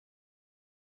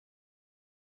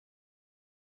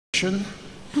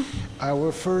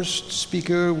Our first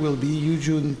speaker will be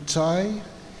Yujun Cai.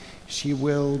 She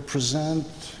will present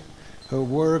her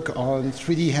work on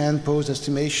 3D hand pose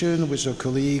estimation with her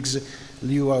colleagues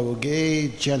Liuhao,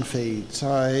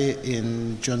 Jianfei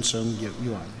in Junsong,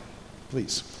 Yuan.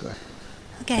 Please, go ahead.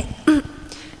 Okay.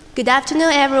 Good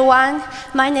afternoon, everyone.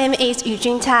 My name is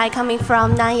Yujun Cai, coming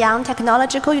from Nanyang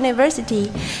Technological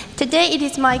University. Today, it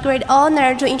is my great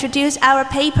honor to introduce our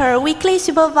paper,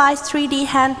 Weakly-supervised 3D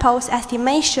hand pose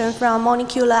estimation from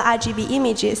monocular RGB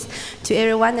images, to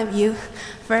every one of you.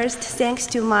 First, thanks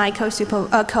to my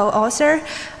co-author,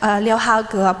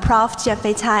 Liuhao, Prof.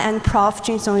 Jianfei and Prof.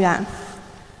 Junsong Yuan.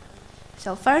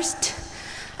 So first,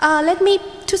 let me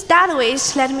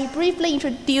briefly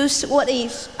introduce what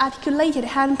is articulated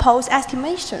hand pose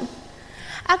estimation.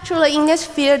 Actually, in this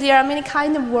field, there are many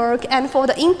kinds of work, and for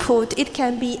the input, it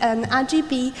can be an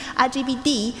RGB,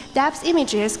 RGBD depth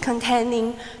images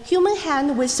containing human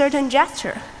hand with certain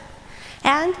gesture.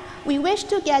 And we wish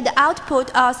to get the output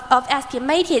of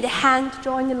estimated hand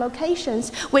joint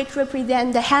locations, which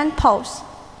represent the hand pose.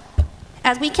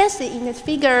 As we can see in this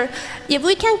figure, if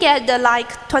we can get the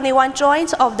 21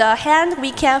 joints of the hand,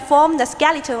 we can form the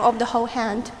skeleton of the whole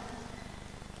hand.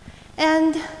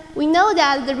 And we know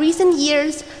that the recent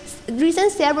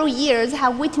several years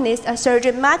have witnessed a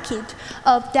surging market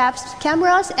of depth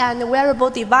cameras and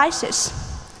wearable devices,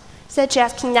 such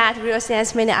as Kinect,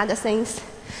 RealSense, many other things.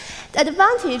 The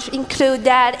advantage include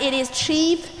that it is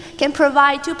cheap, can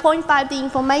provide 2.5D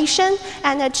information,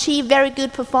 and achieve very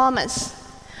good performance.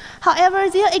 However,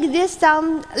 there exist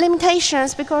some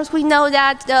limitations because we know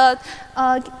that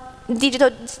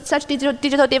such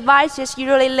digital devices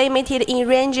usually limited in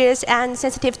ranges and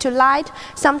sensitive to light.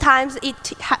 Sometimes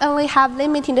it only have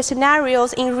limited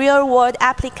scenarios in real-world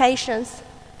applications.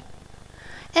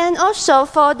 And also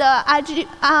for the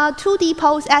 2D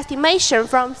pose estimation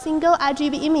from single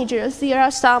RGB images, there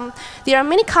are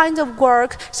many kinds of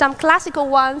work. Some classical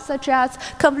ones, such as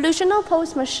convolutional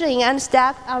pose machine and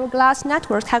stacked hourglass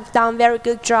networks, have done very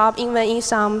good job, even in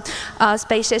some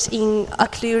spaces in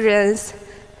occlusions.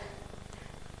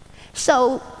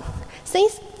 So,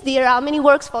 since there are many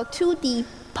works for 2D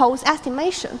pose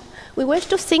estimation, we wish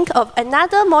to think of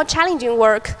another more challenging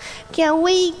work. Can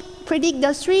we predict the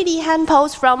 3D hand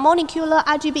pose from monocular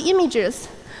RGB images?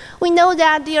 We know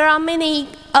that there are many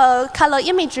color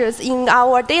images in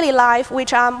our daily life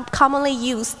which are commonly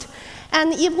used.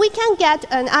 And if we can get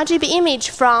an RGB image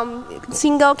from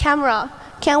single camera,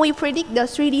 can we predict the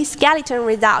 3D skeleton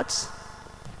results?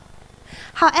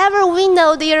 However, we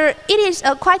know it is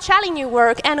a quite challenging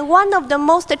work, and one of the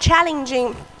most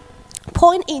challenging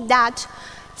point is that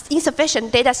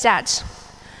insufficient data sets.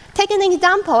 Take an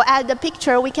example at the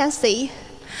picture we can see.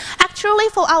 Actually,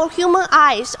 for our human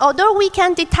eyes, although we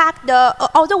can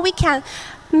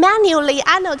manually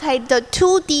annotate the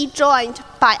 2D joint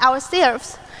by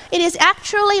ourselves, it is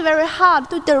actually very hard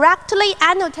to directly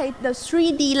annotate the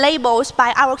 3D labels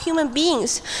by our human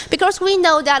beings, because we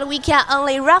know that we can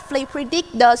only roughly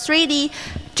predict the 3D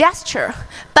gesture.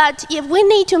 But if we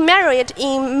need to measure it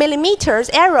in millimeters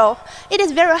error, it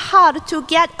is very hard to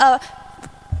get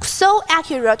so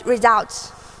accurate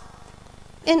results.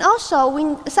 And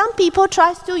also, some people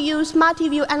try to use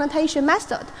multi-view annotation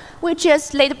method, which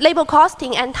is label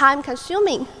costing and time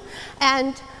consuming.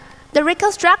 And the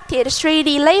reconstructed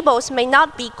 3D labels may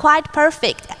not be quite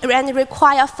perfect and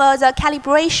require further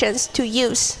calibrations to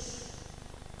use.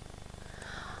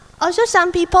 Also,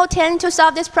 some people tend to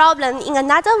solve this problem in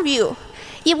another view.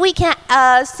 If we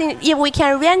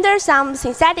can render some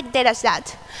synthetic data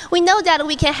set, we know that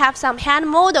we can have some hand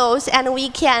models, and we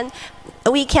can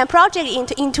project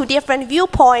into different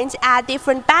viewpoints, add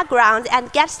different backgrounds,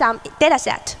 and get some data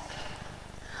set.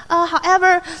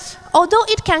 However, although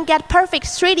it can get perfect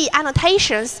 3D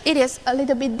annotations, it is a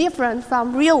little bit different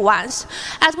from real ones.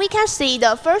 As we can see,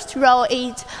 the first row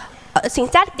is a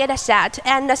synthetic data set,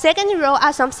 and the second row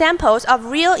are some samples of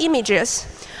real images.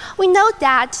 We know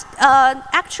that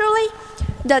actually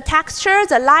the texture,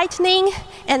 the lighting,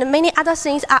 and many other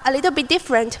things are a little bit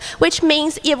different, which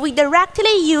means if we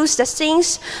directly use the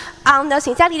things on the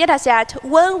synthetic data set,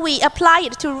 when we apply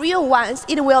it to real ones,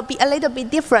 it will be a little bit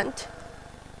different.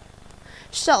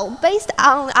 So, based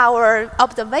on our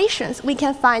observations, we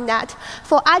can find that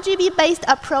for RGB-based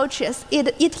approaches,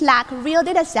 it lacks real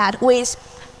data set with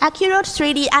accurate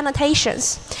 3D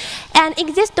annotations, and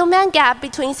exists domain gap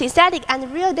between synthetic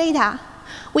and real data.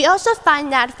 We also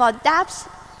find that for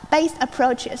depth-based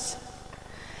approaches,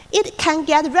 it can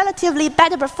get relatively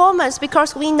better performance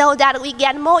because we know that we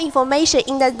get more information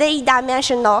in the day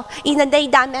dimension.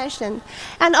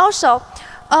 And also,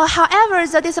 However,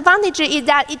 the disadvantage is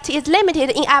that it is limited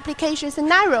in application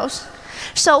scenarios.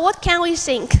 So what can we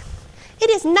think? It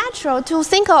is natural to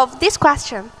think of this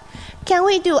question. Can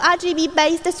we do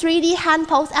RGB-based 3D hand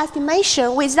pose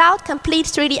estimation without complete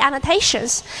 3D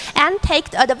annotations and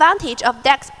take the advantage of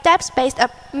depth-based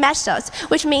methods,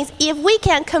 which means if we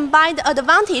can combine the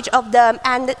advantage of them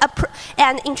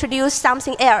and introduce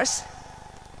something else?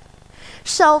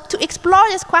 So to explore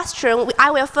this question,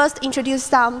 I will first introduce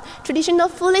some traditional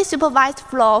fully supervised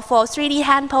flow for 3D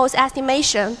hand pose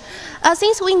estimation.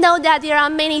 Since we know that there are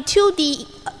many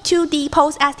 2D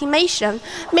pose estimation,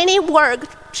 many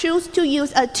work choose to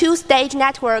use a two-stage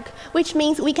network, which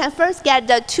means we can first get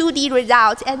the 2D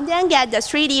results and then get the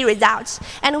 3D results.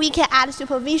 And we can add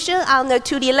supervision on the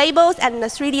 2D labels and the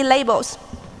 3D labels.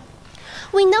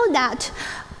 We know that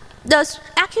the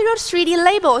accurate 3D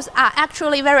labels are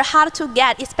actually very hard to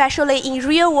get, especially in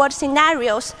real-world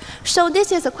scenarios. So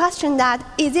this is a question that,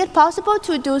 is it possible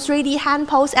to do 3D hand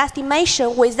pose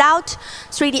estimation without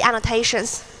 3D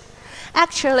annotations?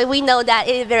 Actually, we know that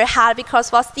it is very hard because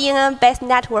for CNN-based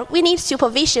network, we need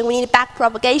supervision, we need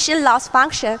backpropagation, loss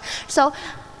function. So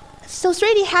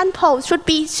 3D hand pose should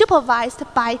be supervised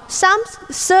by some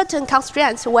certain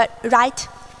constraints, right?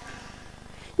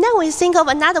 Now we think of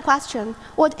another question.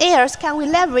 What else can we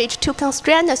leverage to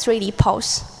constrain the 3D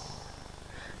pose?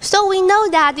 So we know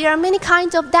that there are many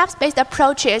kinds of depth-based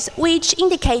approaches which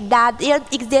indicate that there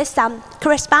exists some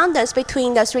correspondence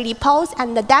between the 3D pose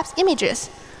and the depth images.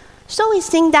 So we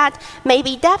think that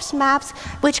maybe depth maps,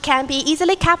 which can be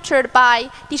easily captured by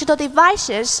digital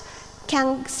devices,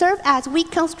 can serve as weak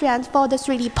constraints for the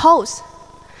 3D pose.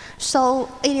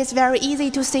 So it is very easy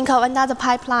to think of another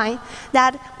pipeline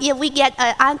that if we get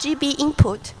an RGB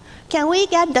input, can we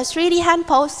get the 3D hand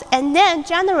pose and then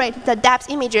generate the depth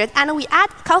images, and we add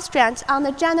constraints on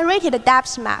the generated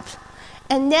depth map.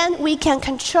 And then we can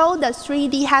control the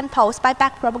 3D hand pose by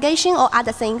backpropagation or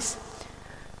other things.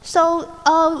 So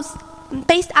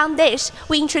based on this,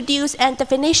 we introduce a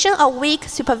definition of weak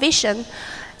supervision.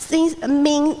 Say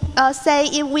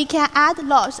if we can add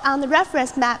loss on the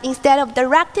reference map instead of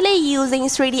directly using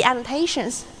 3D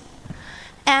annotations.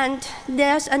 And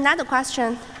there's another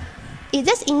question. Is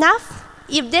this enough?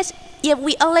 If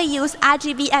we only use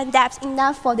RGB and depth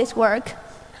enough for this work?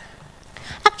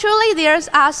 Actually, there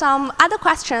are some other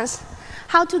questions.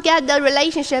 How to get the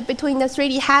relationship between the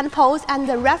 3D hand pose and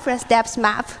the reference depth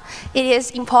map. It is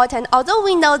important. Although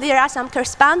we know there are some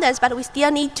correspondence, but we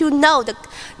still need to know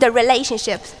the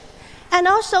relationships. And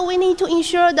also, we need to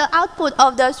ensure the output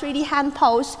of the 3D hand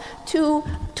pose to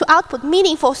output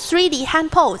meaningful 3D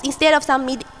hand pose instead of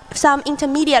some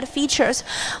intermediate features.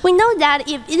 We know that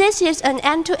if this is an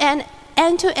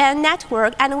end-to-end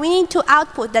network and we need to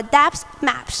output the depth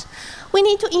maps, we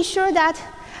need to ensure that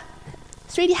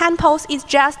 3D hand pose is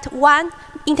just one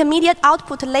intermediate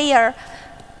output layer,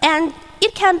 and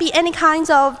it can be any kinds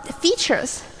of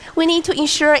features. We need to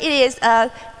ensure it is a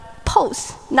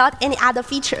pose, not any other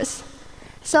features.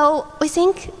 So we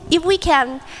think if we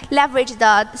can leverage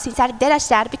the synthetic data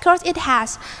set because it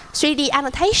has 3D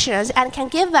annotations and can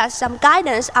give us some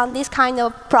guidance on these kind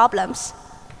of problems.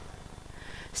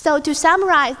 So to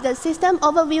summarize, the system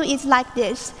overview is like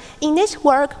this. In this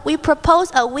work, we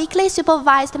propose a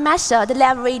Weakly-supervised method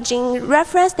leveraging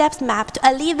reference depth map to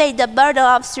alleviate the burden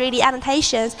of 3D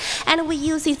annotations, and we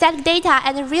use synthetic data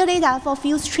and real data for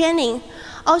fuse training.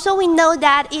 Also, we know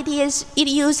that it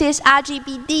uses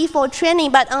RGBD for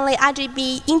training, but only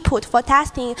RGB input for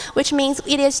testing, which means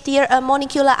it is still a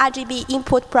monocular RGB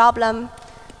input problem.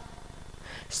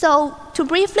 So to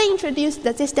briefly introduce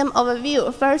the system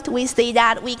overview, first we see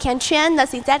that we can train the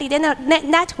synthetic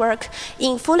network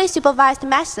in fully supervised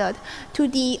method to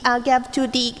get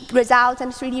 2D results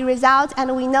and 3D results,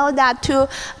 and we know that to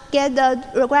get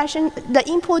the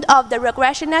input of the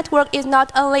regression network is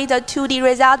not only the 2D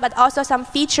result, but also some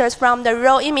features from the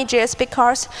raw images,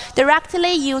 because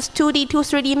directly use 2D to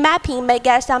 3D mapping may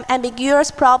get some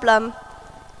ambiguous problem.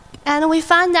 And we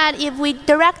found that if we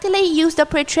directly use the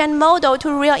pre-trained model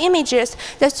to real images,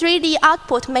 the 3D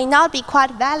output may not be quite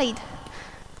valid.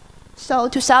 So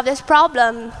to solve this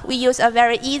problem, we use a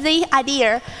very easy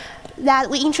idea that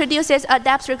we introduce a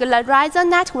depth regularizer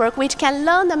network which can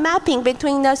learn the mapping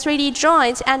between the 3D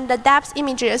joints and the depth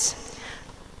images.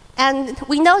 And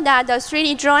we know that the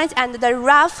 3D joints and the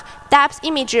rough depth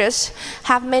images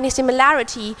have many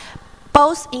similarities,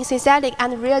 both in synthetic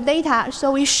and real data.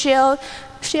 So we share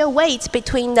weights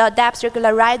between the depth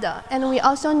regularizer. And we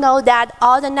also know that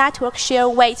all the networks share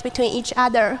weights between each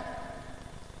other.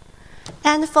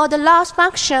 And for the loss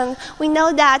function, we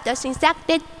know that the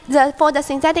synthetic for the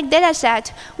synthetic data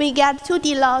set, we get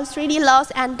 2D loss, 3D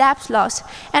loss, and depth loss.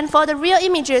 And for the real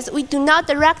images, we do not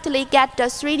directly get the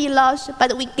 3D loss,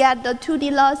 but we get the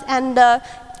 2D loss and the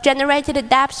generated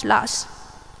depth loss.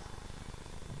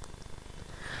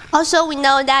 Also, we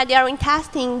know that during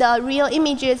testing, the real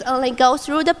images only go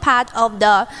through the part of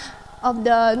the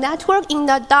network in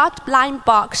the dot blind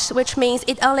box, which means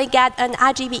it only gets an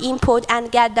RGB input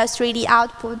and get the 3D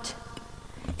output.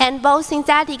 And both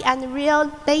synthetic and real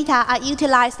data are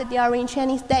utilized during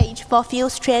training stage for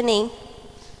fuse training.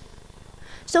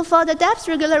 So for the depth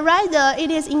regularizer,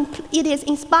 it is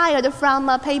inspired from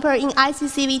a paper in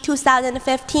ICCV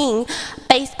 2015,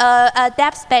 a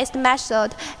depth-based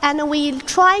method. And we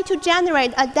try to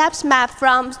generate a depth map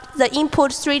from the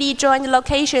input 3D joint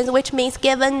locations, which means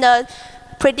given the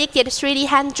predicted 3D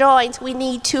hand joints, we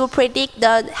need to predict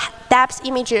the depth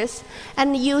images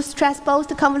and use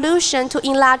transposed convolution to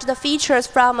enlarge the features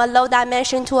from a low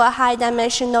dimension to a high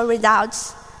dimensional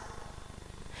results.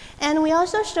 And we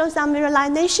also show some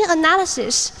visualization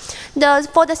analysis.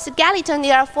 For the skeleton,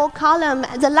 there are 4 columns.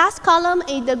 The last column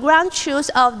is the ground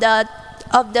truth of the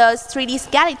 3D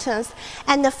skeletons.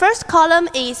 And the first column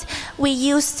is we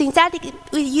use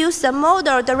the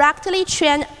model directly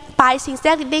trained by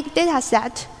synthetic data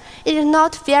set. It is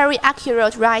not very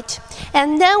accurate, right?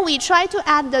 And then we try to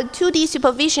add the 2D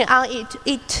supervision on it.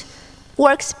 It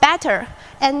works better.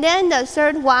 And then the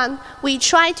third one, we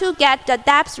try to get the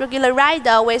depth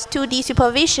regularizer with 2D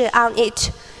supervision on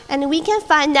it. And we can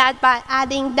find that by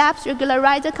adding depth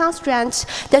regularizer constraints,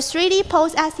 the 3D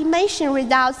pose estimation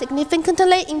results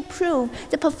significantly improve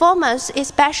the performance,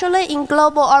 especially in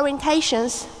global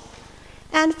orientations.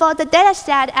 And for the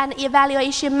dataset and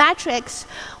evaluation metrics,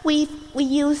 we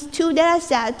use 2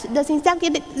 datasets, the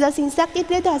synthetic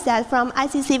dataset from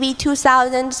ICCV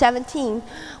 2017,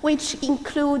 which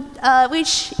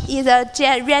is a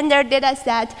rendered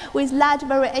dataset with large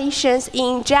variations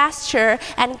in gesture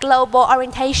and global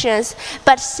orientations,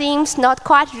 but seems not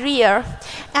quite real.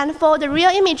 And for the real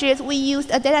images, we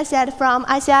used a dataset from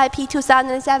ICIP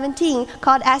 2017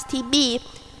 called STB.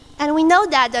 And we know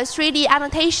that the 3D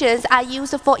annotations are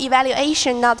used for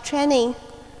evaluation, not training.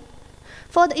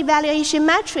 For the evaluation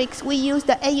metrics, we use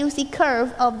the AUC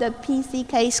curve of the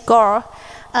PCK score.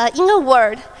 In a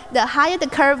word, the higher the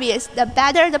curve is, the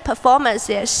better the performance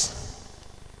is.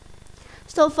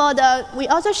 So we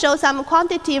also show some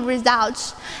quantitative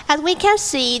results. As we can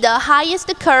see, the highest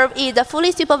curve is the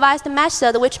fully supervised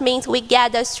method, which means we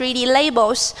get the 3D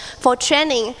labels for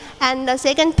training. And the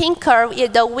second pink curve is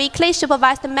the weakly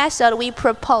supervised method we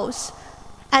propose.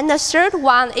 And the third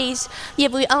one is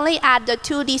if we only add the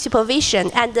 2D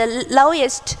supervision. And the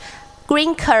lowest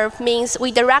green curve means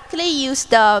we directly use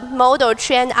the model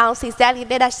trained on synthetic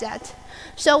dataset.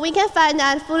 So we can find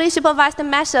that fully supervised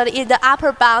method is the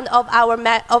upper bound of our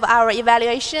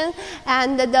evaluation,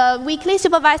 and the weakly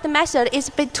supervised method is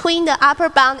between the upper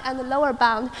bound and the lower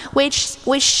bound,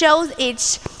 which shows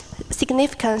its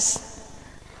significance.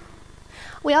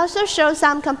 We also show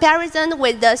some comparison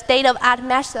with the state-of-art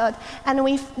method, and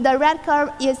the red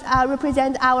curve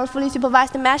represents our fully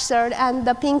supervised method, and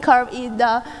the pink curve is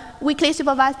the weakly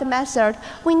supervised method.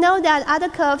 We know that other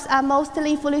curves are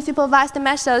mostly fully supervised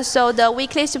methods, so the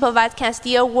weakly supervised can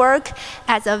still work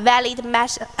as a valid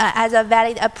method, as a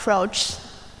valid approach.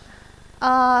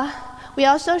 We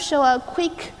also show a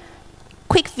quick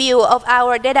view of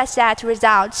our dataset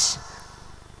results.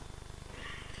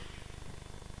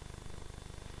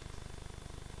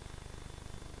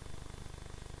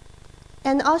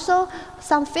 And also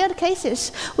some failed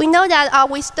cases. We know that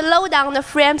we slow down the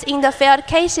frames in the failed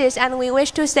cases, and we wish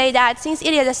to say that since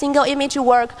it is a single image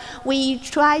work, we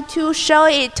try to show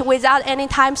it without any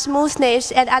time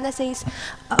smoothness and other things.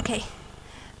 Okay,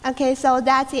 so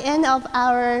that's the end of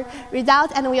our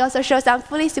results, and we also show some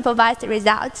fully supervised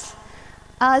results.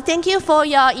 Thank you for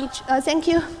your, thank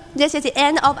you. This is the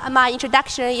end of my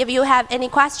introduction. If you have any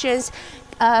questions,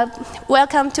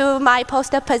 welcome to my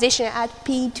poster position at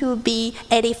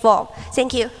P2B84.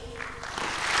 Thank you.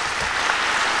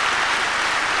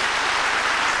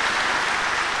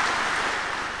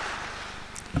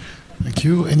 Thank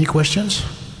you. Any questions?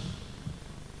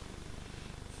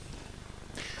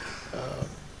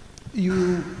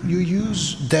 You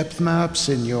use depth maps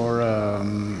in your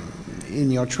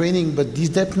training, but these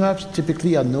depth maps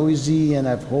typically are noisy and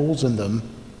have holes in them.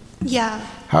 Yeah.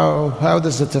 How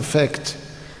does it affect?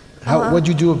 What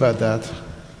do you do about that?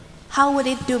 How would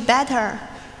it do better?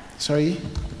 Sorry?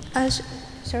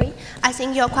 Sorry? I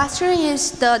think your question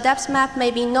is the depth map may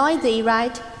be noisy,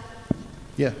 right?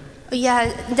 Yeah.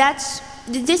 Yeah,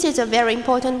 this is a very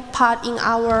important part in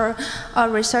our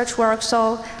research work.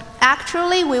 So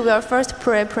actually, we will first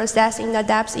pre-processing the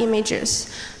depth images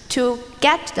to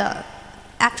get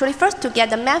first to get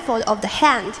the method of the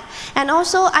hand. And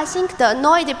also, I think the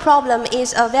noisy problem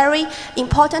is a very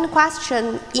important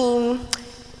question in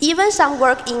even some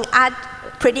work in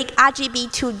predict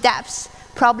RGB to depth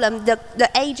problem, the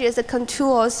edges, the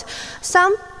contours.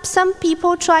 Some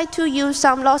people try to use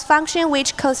some loss function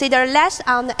which consider less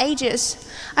on the edges.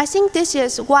 I think this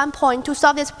is one point to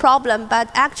solve this problem, but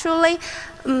actually,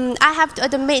 I have to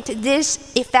admit this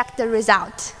affects the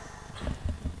result.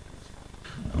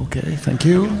 Okay, thank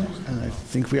you. And I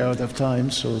think we are out of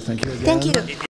time, so thank you again. Thank you.